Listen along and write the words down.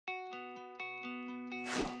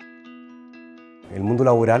El mundo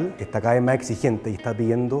laboral está cada vez más exigente y está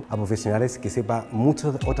pidiendo a profesionales que sepan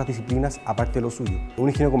muchas otras disciplinas aparte de lo suyo. Un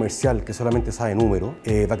ingeniero comercial que solamente sabe números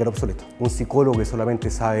va a quedar obsoleto. Un psicólogo que solamente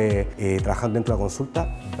sabe trabajar dentro de la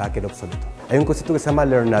consulta va a quedar obsoleto. Hay un concepto que se llama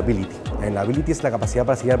learnability. Learnability es la capacidad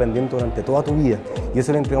para seguir aprendiendo durante toda tu vida, y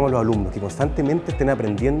eso le entregamos a los alumnos, que constantemente estén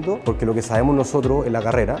aprendiendo, porque lo que sabemos nosotros en la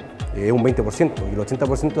carrera es un 20% y el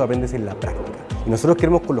 80% lo aprendes en la práctica. Y nosotros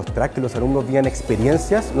queremos con los tracks que los alumnos vivan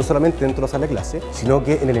experiencias, no solamente dentro de la sala de clase, sino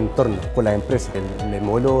que en el entorno, con las empresas. El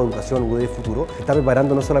modelo de educación UDD Futuro está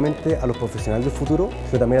preparando no solamente a los profesionales del futuro,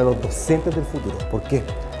 sino también a los docentes del futuro. ¿Por qué?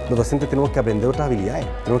 Los docentes tenemos que aprender otras habilidades,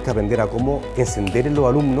 tenemos que aprender a cómo encender en los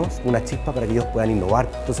alumnos una chispa para que ellos puedan innovar.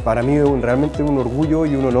 Entonces para mí es realmente un orgullo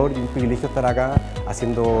y un honor y un privilegio estar acá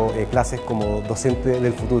haciendo clases como docente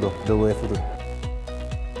del futuro, de UDD Futuro.